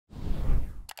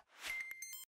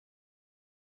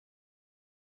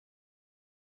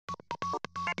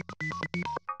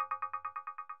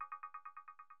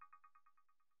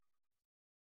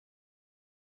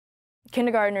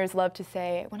Kindergartners love to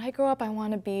say, when I grow up, I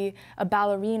want to be a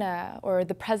ballerina or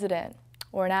the president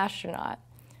or an astronaut.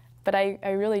 But I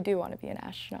really do want to be an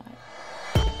astronaut.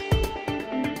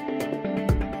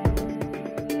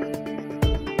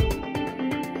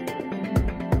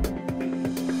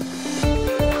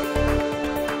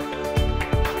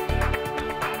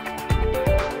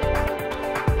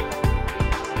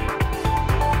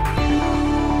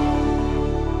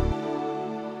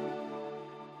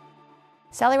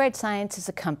 Sally Ride Science is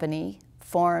a company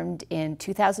formed in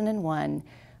 2001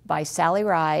 by Sally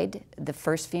Ride, the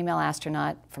first female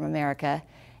astronaut from America,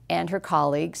 and her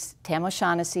colleagues, Tam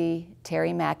O'Shaughnessy, Terry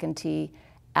McEntee,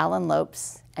 Alan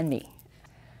Lopes, and me.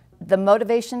 The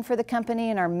motivation for the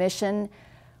company and our mission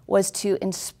was to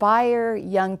inspire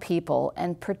young people,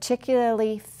 and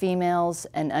particularly females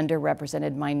and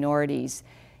underrepresented minorities,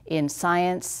 in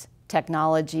science,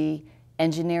 technology,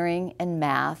 engineering, and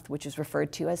math, which is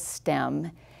referred to as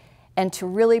STEM, and to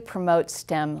really promote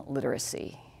STEM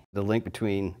literacy. The link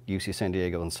between UC San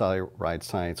Diego and Sally Ride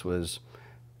Science was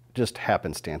just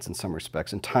happenstance in some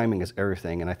respects, and timing is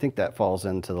everything, and I think that falls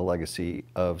into the legacy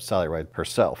of Sally Ride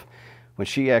herself. When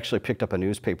she actually picked up a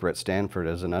newspaper at Stanford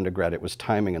as an undergrad, it was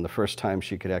timing, and the first time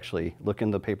she could actually look in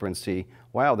the paper and see,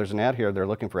 wow, there's an ad here, they're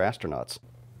looking for astronauts.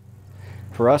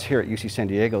 For us here at UC San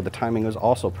Diego, the timing was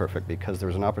also perfect because there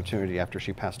was an opportunity after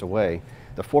she passed away.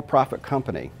 The for-profit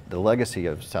company, the legacy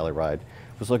of Sally Ride,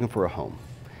 was looking for a home.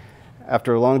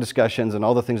 After long discussions and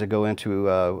all the things that go into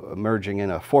merging in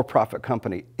a for-profit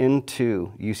company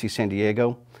into UC San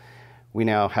Diego, we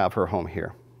now have her home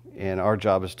here. And our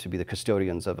job is to be the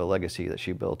custodians of a legacy that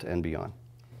she built and beyond.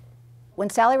 When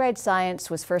Sally Ride Science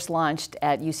was first launched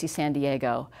at UC San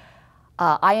Diego,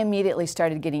 I immediately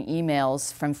started getting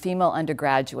emails from female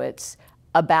undergraduates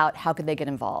about how could they get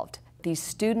involved. These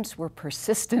students were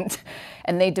persistent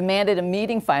and they demanded a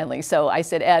meeting finally. So I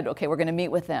said, Ed, okay, we're going to meet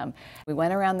with them. We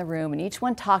went around the room and each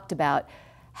one talked about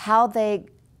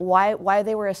why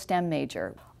they were a STEM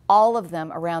major. All of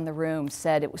them around the room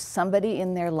said it was somebody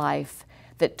in their life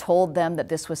that told them that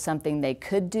this was something they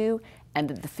could do and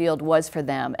that the field was for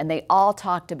them. And they all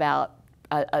talked about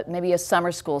maybe a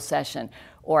summer school session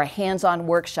or a hands-on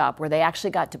workshop where they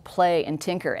actually got to play and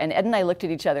tinker. And Ed and I looked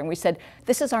at each other and we said,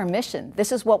 this is our mission.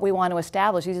 This is what we want to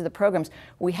establish. These are the programs.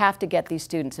 We have to get these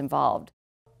students involved.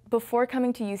 Before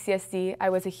coming to UCSD, I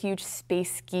was a huge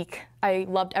space geek. I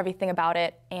loved everything about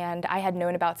it, and I had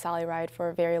known about Sally Ride for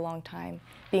a very long time,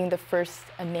 being the first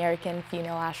American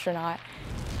female astronaut.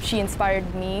 She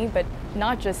inspired me, but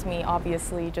not just me,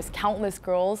 obviously, just countless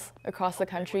girls across the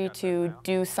country to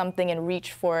do something and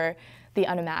reach for the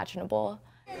unimaginable.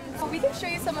 So we can show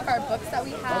you some of our books that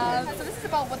we have. So this is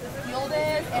about what the field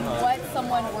is and what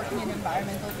someone working in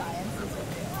environmental sciences would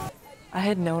do. I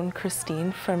had known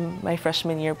Christine from my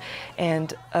freshman year,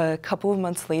 and a couple of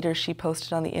months later she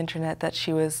posted on the internet that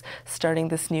she was starting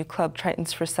this new club,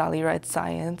 Tritons for Sally Ride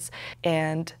Science,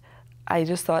 and I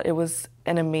just thought it was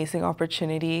an amazing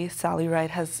opportunity. Sally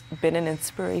Ride has been an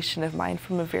inspiration of mine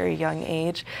from a very young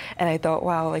age, and I thought,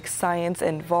 wow, like science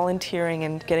and volunteering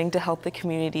and getting to help the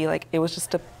community, like it was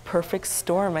just a perfect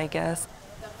storm, I guess.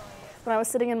 When I was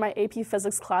sitting in my AP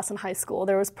Physics class in high school,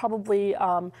 there was probably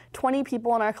 20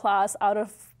 people in our class, out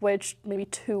of which maybe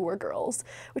 2 were girls,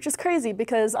 which is crazy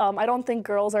because I don't think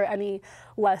girls are any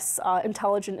less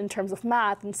intelligent in terms of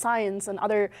math and science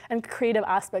and creative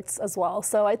aspects as well.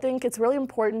 So I think it's really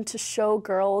important to show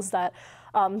girls that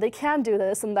they can do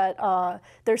this and that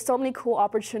there's so many cool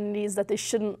opportunities that they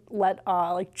shouldn't let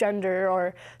like gender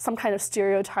or some kind of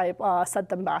stereotype set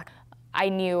them back. I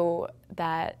knew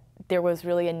that there was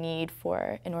really a need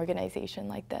for an organization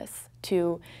like this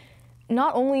to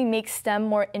not only make STEM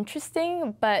more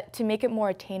interesting, but to make it more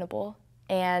attainable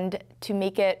and to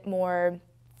make it more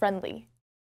friendly.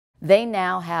 They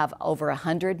now have over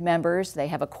 100 members. They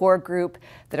have a core group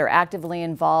that are actively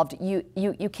involved.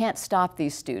 You can't stop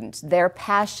these students. Their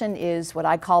passion is what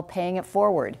I call paying it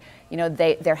forward. You know,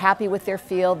 they're happy with their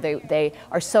field. They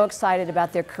are so excited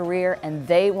about their career, and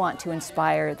they want to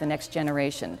inspire the next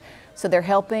generation. So they're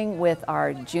helping with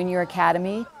our Junior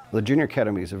Academy. The Junior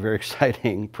Academy is a very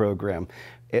exciting program.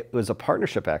 It was a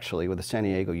partnership actually with the San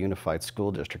Diego Unified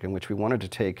School District in which we wanted to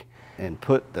take and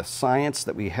put the science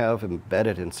that we have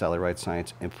embedded in Sally Ride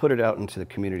Science and put it out into the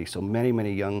community so many,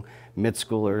 many young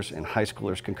mid-schoolers and high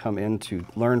schoolers can come in to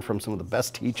learn from some of the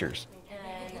best teachers.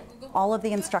 All of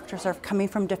the instructors are coming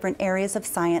from different areas of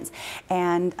science.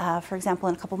 And for example,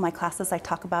 in a couple of my classes, I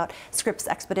talk about Scripps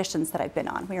expeditions that I've been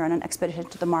on. We were on an expedition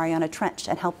to the Mariana Trench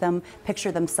and help them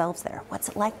picture themselves there. What's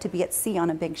it like to be at sea on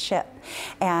a big ship?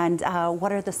 And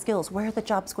what are the skills? Where are the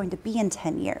jobs going to be in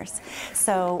 10 years?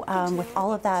 So with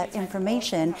all of that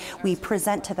information, we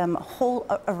present to them a whole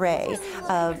array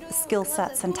of skill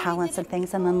sets and talents and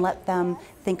things, and then let them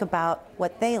think about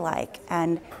what they like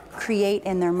and create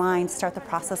in their mind, start the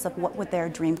process of what would their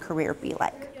dream career be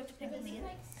like.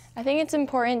 I think it's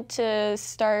important to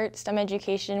start STEM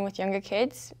education with younger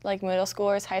kids, like middle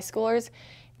schoolers, high schoolers,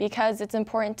 because it's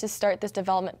important to start this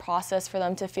development process for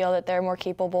them to feel that they're more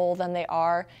capable than they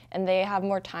are and they have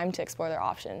more time to explore their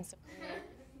options.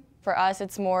 For us,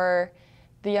 it's more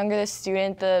the younger the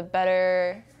student, the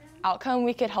better outcome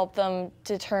we could help them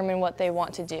determine what they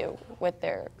want to do with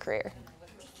their career.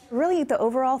 Really, the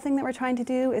overall thing that we're trying to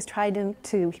do is try to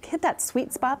hit that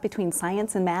sweet spot between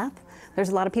science and math. There's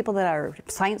a lot of people that are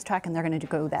science track and they're going to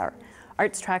go there,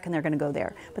 arts track and they're going to go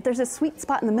there. But there's a sweet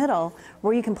spot in the middle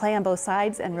where you can play on both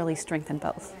sides and really strengthen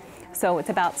both. So it's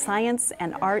about science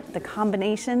and art, the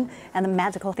combination, and the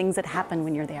magical things that happen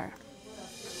when you're there.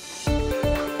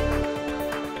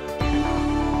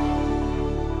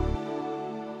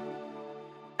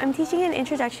 I'm teaching an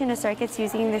introduction to circuits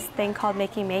using this thing called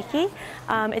Makey.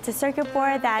 It's a circuit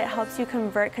board that helps you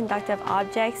convert conductive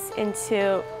objects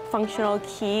into functional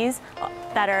keys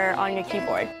that are on your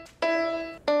keyboard.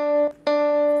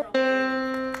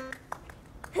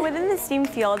 Within the STEAM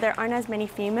field, there aren't as many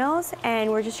females, and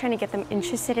we're just trying to get them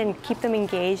interested and keep them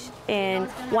engaged in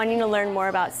wanting to learn more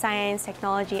about science,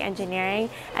 technology, engineering,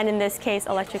 and in this case,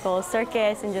 electrical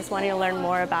circuits, and just wanting to learn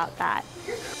more about that.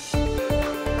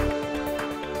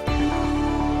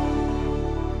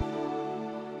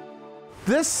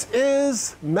 This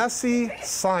is messy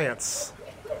science.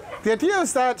 The idea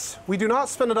is that we do not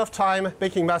spend enough time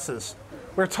making messes.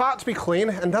 We're taught to be clean,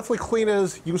 and definitely clean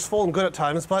is useful and good at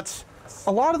times, but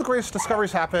a lot of the greatest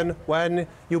discoveries happen when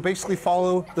you basically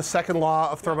follow the second law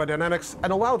of thermodynamics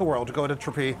and allow the world to go into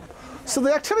entropy. So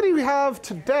the activity we have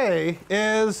today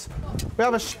is we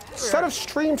have a set of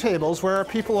stream tables where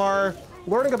people are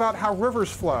learning about how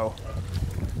rivers flow.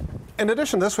 In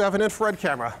addition to this, we have an infrared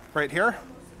camera right here.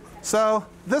 So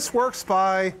this works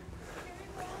by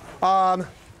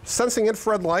sensing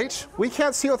infrared light. We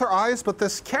can't see with our eyes, but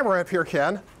this camera up here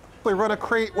can. We're going to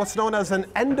create what's known as an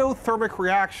endothermic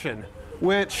reaction,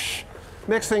 which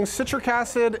mixing citric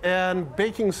acid and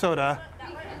baking soda.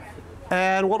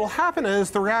 And what will happen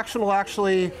is the reaction will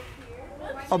actually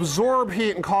absorb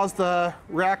heat and cause the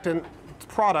reactant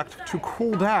product to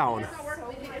cool down.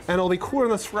 And it'll be cooler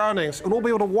than the surroundings. And we'll be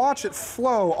able to watch it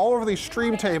flow all over these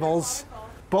stream tables,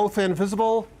 both in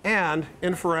visible and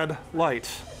infrared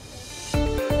light.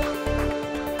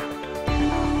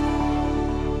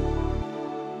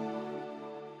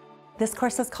 This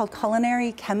course is called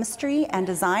Culinary Chemistry and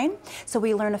Design. So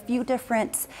we learn a few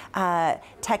different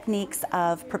techniques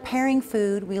of preparing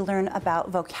food. We learn about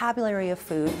vocabulary of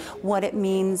food, what it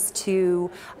means to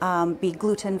be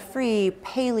gluten-free,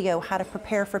 paleo, how to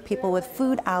prepare for people with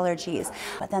food allergies.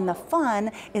 But then the fun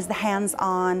is the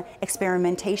hands-on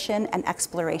experimentation and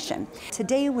exploration.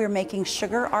 Today we're making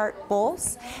sugar art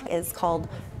bowls. It's called,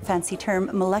 fancy term,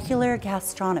 molecular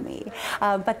gastronomy.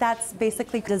 But that's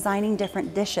basically designing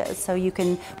different dishes. So you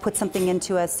can put something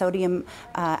into a sodium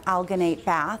alginate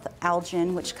bath,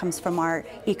 algin, which comes from our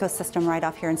ecosystem right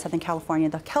off here in Southern California,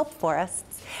 the kelp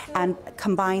forests, and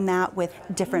combine that with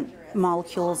different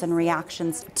molecules and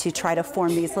reactions to try to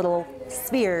form these little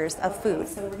spheres of food.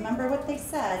 So remember what they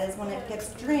said is when it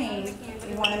gets drained,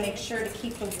 you want to make sure to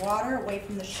keep the water away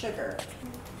from the sugar.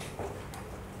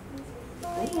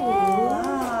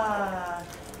 Ah,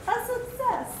 that's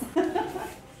success.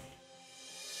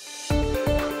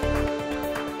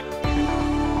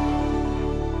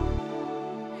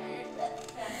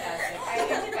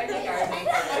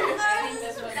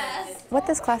 What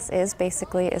this class is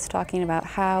basically is talking about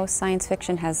how science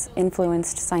fiction has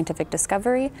influenced scientific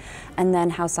discovery, and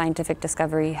then how scientific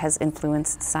discovery has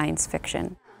influenced science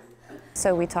fiction.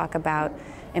 So we talk about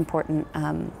important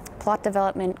plot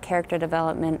development, character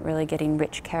development, really getting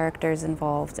rich characters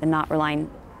involved and not relying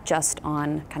just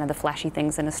on kind of the flashy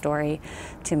things in a story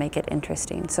to make it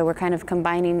interesting. So we're kind of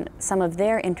combining some of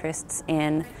their interests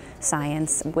in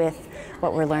science with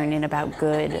what we're learning about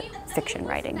good fiction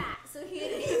writing.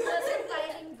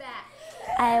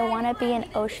 I want to be an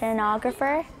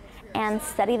oceanographer and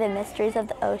study the mysteries of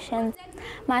the ocean.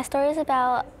 My story is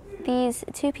about these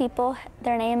two people.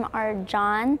 Their names are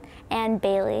John and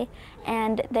Bailey,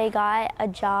 and they got a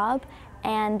job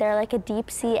and they're like a deep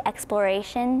sea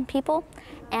exploration people.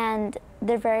 And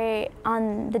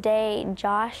on the day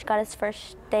Josh got his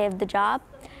first day of the job,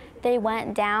 they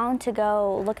went down to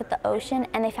go look at the ocean,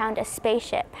 and they found a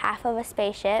spaceship, half of a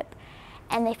spaceship,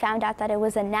 and they found out that it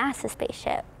was a NASA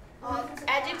spaceship.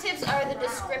 Adjectives are the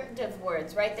descriptive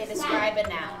words, right? They describe a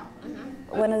noun.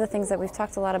 One of the things that we've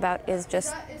talked a lot about is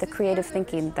just the creative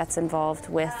thinking that's involved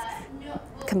with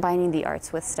combining the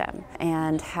arts with STEM,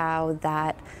 and how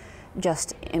that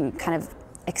just kind of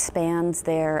expands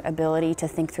their ability to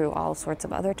think through all sorts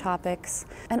of other topics.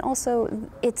 And also,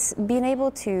 it's being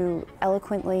able to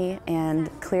eloquently and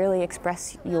clearly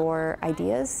express your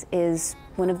ideas is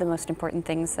one of the most important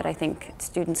things that I think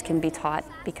students can be taught,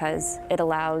 because it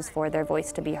allows for their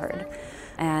voice to be heard.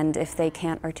 And if they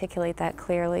can't articulate that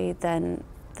clearly, then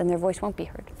their voice won't be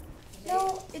heard.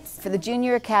 For the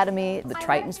Junior Academy, the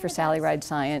Tritons for Sally Ride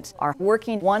Science are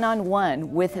working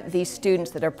one-on-one with these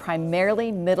students that are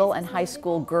primarily middle and high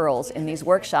school girls in these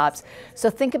workshops. So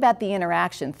think about the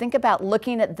interaction. Think about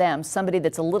looking at them, somebody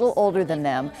that's a little older than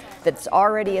them, that's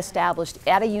already established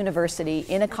at a university,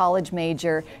 in a college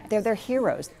major. They're their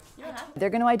heroes. They're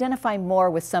going to identify more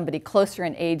with somebody closer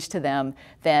in age to them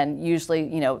than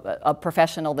usually, a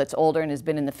professional that's older and has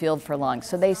been in the field for long.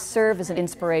 So they serve as an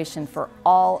inspiration for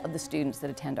all of the students that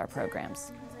attend our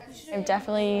programs. I'm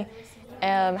definitely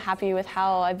happy with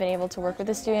how I've been able to work with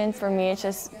the students. For me, it's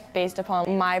just based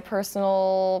upon my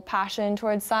personal passion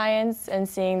towards science, and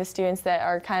seeing the students that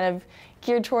are kind of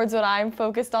geared towards what I'm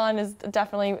focused on is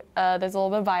definitely, there's a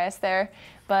little bit of bias there.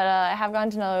 But I have gotten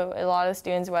to know a lot of the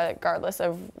students regardless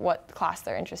of what class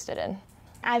they're interested in.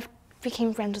 I've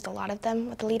became friends with a lot of them,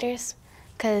 with the leaders,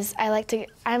 because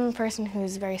I'm a person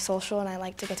who's very social and I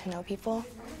like to get to know people.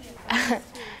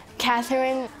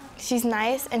 Catherine, she's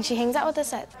nice and she hangs out with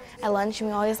us at lunch, and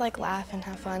we always laugh and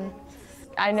have fun.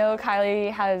 I know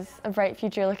Kylie has a bright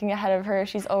future looking ahead of her.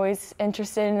 She's always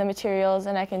interested in the materials,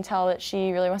 and I can tell that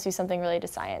she really wants to do something related to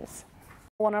science.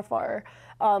 One of our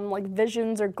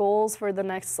visions or goals for the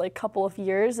next couple of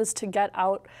years is to get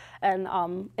out and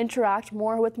interact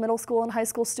more with middle school and high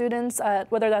school students,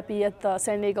 whether that be at the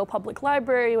San Diego Public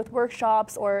Library with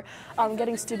workshops, or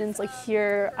getting students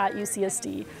here at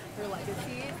UCSD.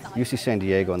 UC San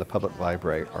Diego and the public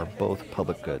library are both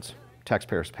public goods.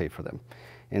 Taxpayers pay for them.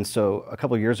 And so a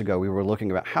couple of years ago, we were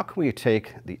looking about how can we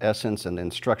take the essence and the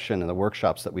instruction and the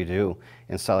workshops that we do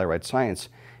in Sally Ride Science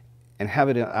and have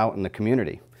it out in the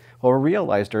community. Well, we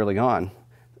realized early on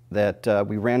that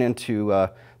we ran into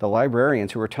the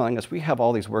librarians who were telling us we have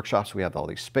all these workshops, we have all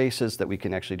these spaces that we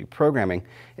can actually do programming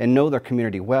and know their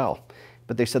community well.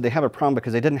 But they said they have a problem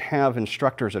because they didn't have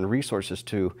instructors and resources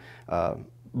to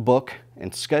book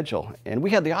and schedule. And we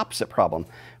had the opposite problem.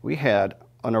 We had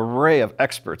an array of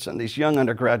experts and these young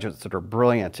undergraduates that are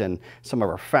brilliant, and some of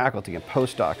our faculty and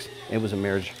postdocs. It was a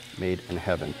marriage made in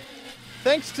heaven.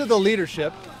 Thanks to the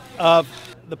leadership of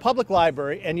the public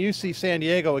library and UC San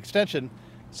Diego Extension,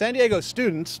 San Diego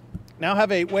students now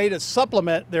have a way to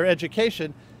supplement their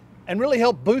education and really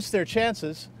help boost their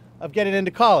chances of getting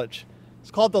into college. It's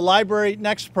called the Library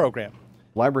Next program.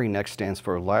 Library Next stands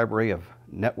for Library of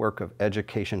Network of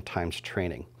Education times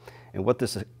Training. And what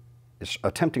this is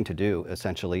attempting to do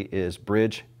essentially is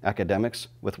bridge academics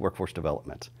with workforce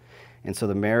development. And so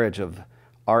the marriage of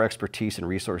our expertise and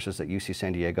resources at UC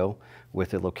San Diego with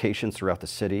the locations throughout the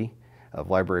city of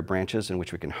library branches in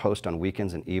which we can host on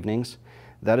weekends and evenings,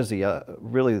 that is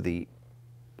really the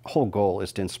whole goal,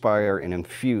 is to inspire and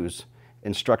infuse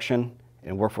instruction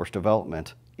and workforce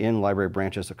development in library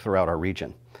branches throughout our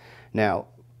region. Now,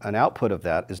 an output of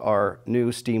that is our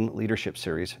new STEAM Leadership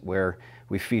Series, where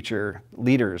we feature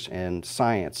leaders in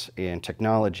science and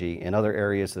technology and other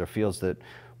areas that are fields that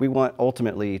we want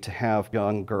ultimately to have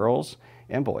young girls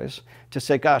and boys to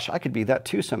say, gosh, I could be that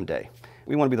too someday.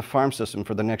 We want to be the farm system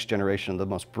for the next generation of the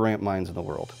most brilliant minds in the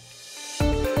world.